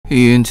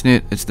Hey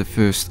internet, it's the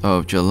 1st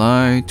of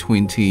July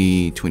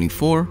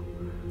 2024.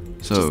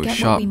 So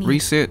shop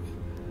reset,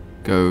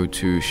 go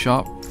to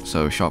shop.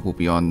 So shop will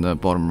be on the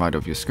bottom right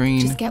of your screen.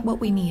 Just get what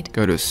we need.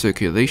 Go to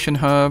circulation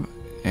hub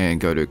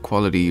and go to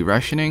quality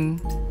rationing.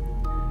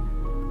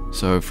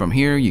 So from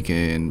here you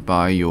can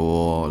buy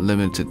your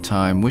limited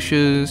time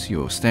wishes,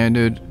 your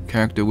standard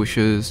character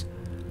wishes,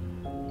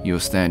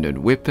 your standard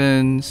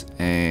weapons,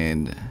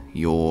 and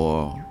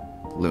your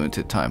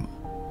limited time.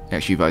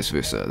 Actually vice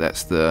versa,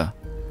 that's the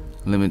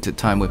limited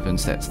time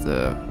weapons, that's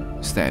the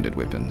standard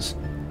weapons.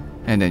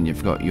 And then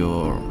you've got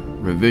your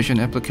revision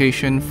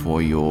application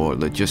for your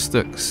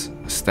logistics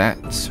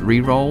stats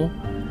reroll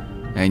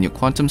and your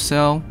quantum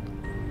cell.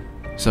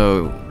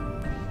 So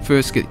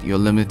first get your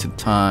limited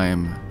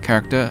time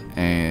character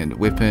and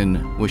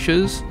weapon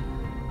wishes,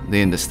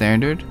 then the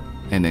standard,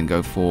 and then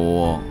go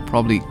for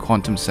probably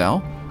quantum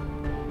cell,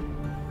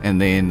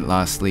 and then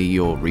lastly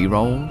your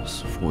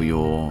rerolls for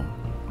your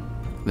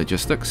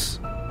logistics.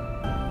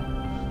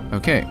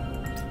 Okay,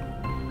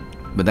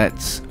 but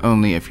that's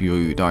only if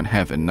you don't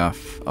have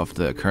enough of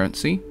the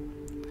currency.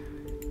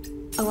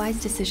 A wise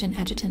decision,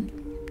 Adjutant.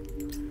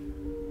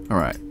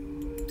 Alright.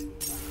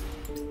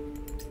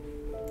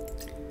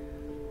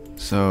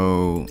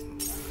 So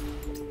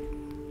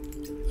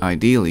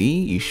ideally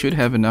you should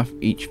have enough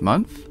each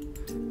month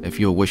if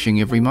you're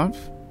wishing every month.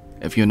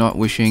 If you're not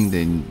wishing,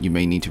 then you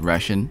may need to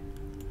ration.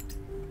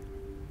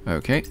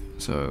 Okay,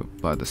 so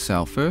buy the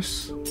cell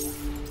first,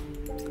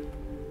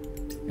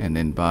 and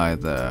then buy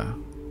the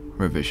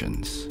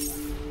revisions.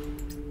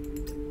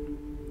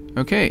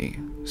 Okay,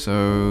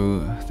 so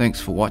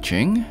thanks for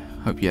watching.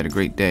 Hope you had a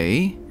great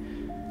day.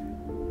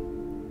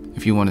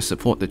 If you want to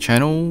support the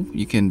channel,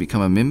 you can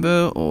become a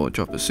member or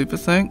drop a super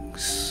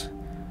thanks.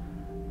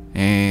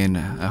 And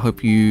I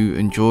hope you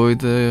enjoy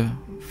the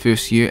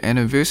 1st year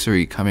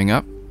anniversary coming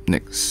up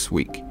next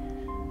week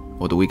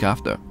or the week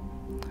after.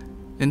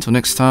 Until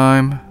next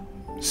time,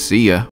 see ya.